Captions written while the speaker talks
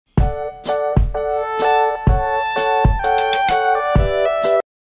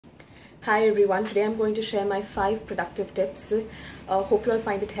Hi everyone, today I'm going to share my 5 productive tips. Hope you'll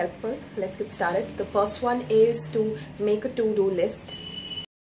find it helpful. Let's get started. The first one is to make a to-do list.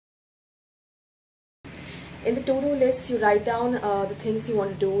 In the to-do list, you write down the things you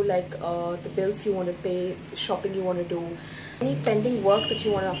want to do, like the bills you want to pay, shopping you want to do, any pending work that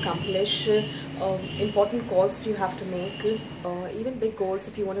you want to accomplish, important calls that you have to make, even big goals.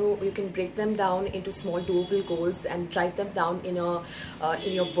 If you want to, you can break them down into small doable goals and write them down in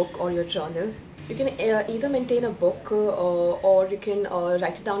your book or your journal. You can either maintain a book or you can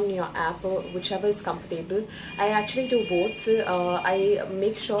write it down in your app, whichever is comfortable. I actually do both. I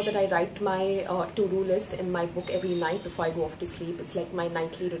make sure that I write my to-do list in my book every night before I go off to sleep. It's like my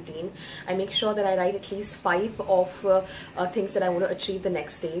nightly routine. I make sure that I write at least 5 of things that I want to achieve the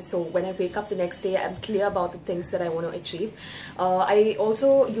next day. So when I wake up the next day, I'm clear about the things that I want to achieve. I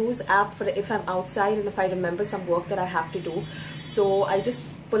also use app for if I'm outside and if I remember some work that I have to do. So I just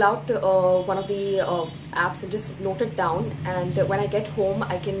pull out one of the apps and just note it down, and when I get home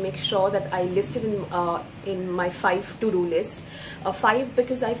I can make sure that I list it in my 5 to-do list. 5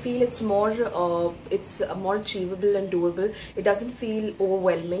 because I feel it's more achievable and doable. It doesn't feel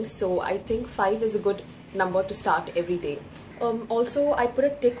overwhelming, so I think 5 is a good number to start every day. Also, I put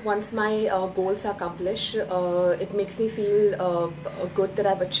a tick once my goals are accomplished. It makes me feel good that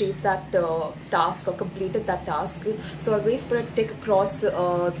I've achieved that task or completed that task. So I always put a tick across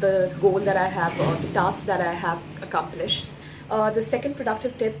the goal that I have or the task that I have accomplished. The second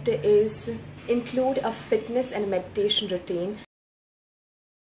productive tip is include a fitness and meditation routine.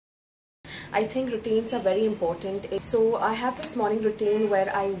 I think routines are very important. So I have this morning routine where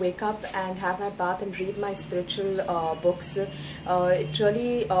I wake up and have my bath and read my spiritual books. It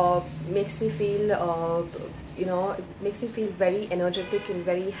really makes me feel it makes me feel very energetic and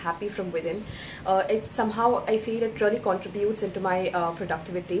very happy from within. Somehow I feel it really contributes into my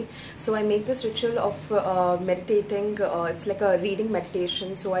productivity. So I make this ritual of meditating. It's like a reading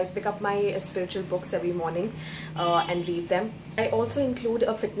meditation. So I pick up my spiritual books every morning and read them. I also include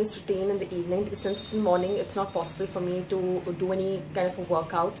a fitness routine in the evening because since in the morning it's not possible for me to do any kind of a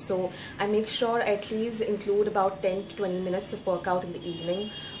workout. So I make sure I at least include about 10 to 20 minutes of workout in the evening.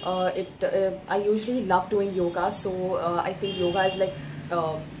 I usually love doing yoga, so I feel yoga is like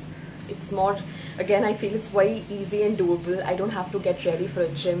it's more, again, I feel it's very easy and doable. I don't have to get ready for a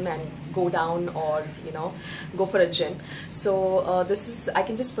gym and go down or go for a gym. So I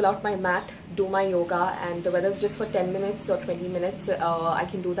can just pull out my mat, do my yoga, and whether it's just for 10 minutes or 20 minutes, I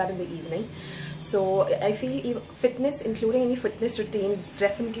can do that in the evening. So I feel fitness, including any fitness routine,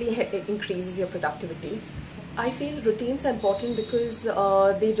 definitely increases your productivity. I feel routines are important because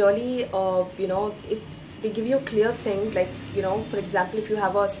they really, they give you a clear thing, like, for example, if you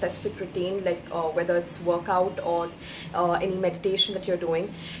have a specific routine, like whether it's workout or any meditation that you're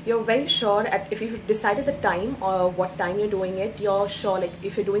doing, you're very sure if you've decided the time or what time you're doing it, you're sure, like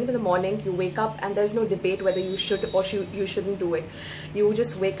if you're doing it in the morning, you wake up and there's no debate whether you should or you shouldn't do it. You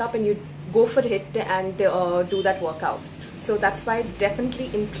just wake up and you go for it and do that workout. So that's why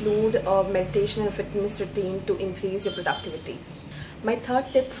definitely include a meditation and a fitness routine to increase your productivity. My third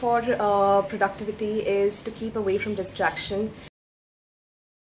tip for productivity is to keep away from distraction.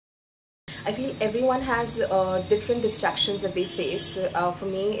 I feel everyone has different distractions that they face. For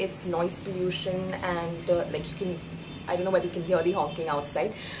me, it's noise pollution and I don't know whether you can hear the honking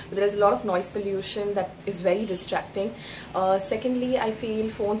outside, but there's a lot of noise pollution that is very distracting. Secondly, I feel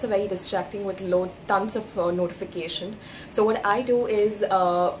phones are very distracting with tons of notification. So what I do is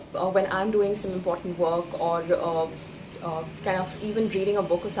when I'm doing some important work or kind of even reading a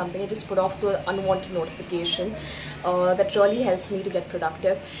book or something, I just put off the unwanted notification. That really helps me to get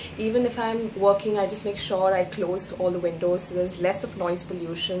productive. Even if I'm working, I just make sure I close all the windows so there's less of noise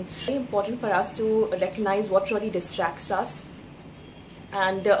pollution. It's very important for us to recognize what really distracts us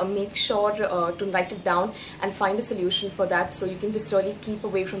and make sure to write it down and find a solution for that, so you can just really keep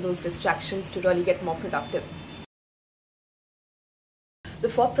away from those distractions to really get more productive. The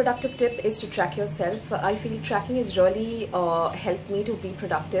fourth productive tip is to track yourself. I feel tracking has really helped me to be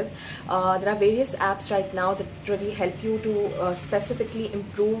productive. There are various apps right now that really help you to specifically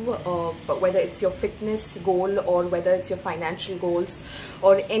improve, whether it's your fitness goal or whether it's your financial goals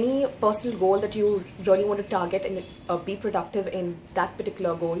or any personal goal that you really want to target and be productive in that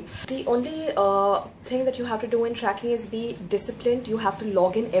particular goal. The only thing that you have to do in tracking is be disciplined. You have to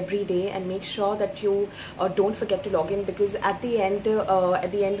log in every day and make sure that you don't forget to log in, because at the end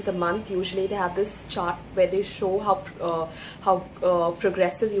of the month, usually they have this chart where they show how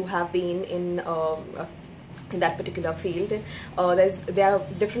progressive you have been in that particular field. There are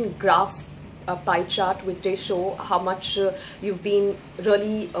different graphs a pie chart which they show how much you've been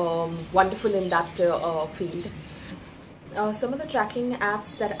really wonderful in that field. Some of the tracking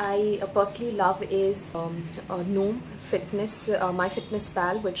apps that I personally love is Noom Fitness,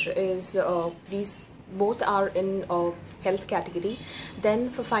 MyFitnessPal, which is these both are in health category. Then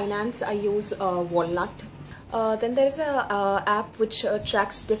for finance, I use Walnut. Then there is a app which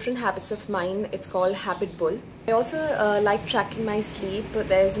tracks different habits of mine. It's called Habitbull. I also like tracking my sleep.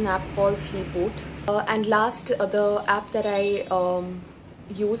 There's an app called Sleepboot. And last, the app that I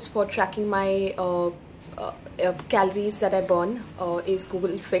use for tracking my calories that I burn is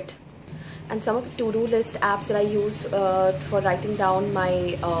Google Fit. And some of the to-do list apps that I use for writing down my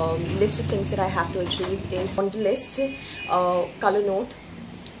list of things that I have to achieve is Wunderlist, Colornote,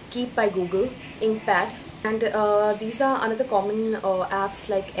 Keep by Google, Inkpad. And these are another common apps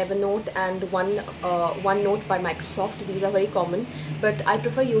like Evernote and OneNote by Microsoft. These are very common, but I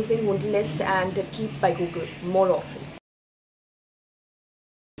prefer using Wunderlist and Keep by Google more often.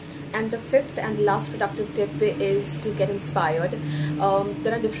 And the fifth and last productive tip is to get inspired.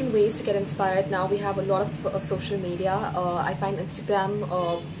 There are different ways to get inspired. Now we have a lot of social media. I find Instagram,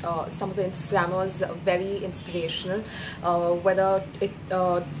 some of the Instagrammers very inspirational. Whether it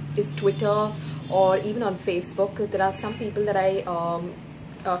is Twitter or even on Facebook, there are some people that I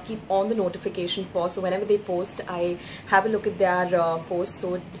keep on the notification for, so whenever they post I have a look at their posts.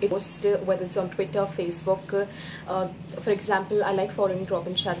 So it posts whether it's on Twitter, Facebook. For example, I like following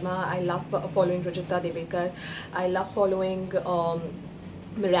Robin Sharma, I love following Rajita Devekar, I love following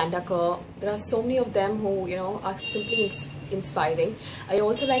Miranda Kerr. There are so many of them who, you know, are simply inspiring. I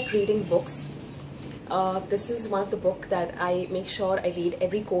also like reading books. This is one of the book that I make sure I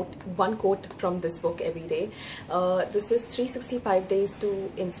read one quote from this book every day. This is 365 Days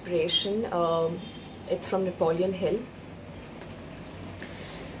to Inspiration. It's from Napoleon Hill.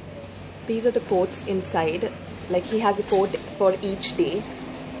 These are the quotes inside. Like, he has a quote for each day.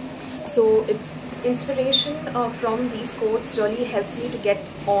 So inspiration from these quotes really helps me to get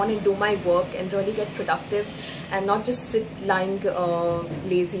on and do my work and really get productive and not just sit lying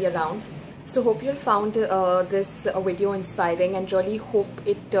lazy around. So hope you found this video inspiring, and really hope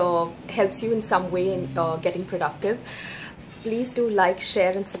it helps you in some way in getting productive. Please do like,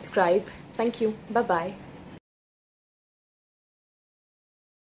 share and subscribe. Thank you. Bye-bye.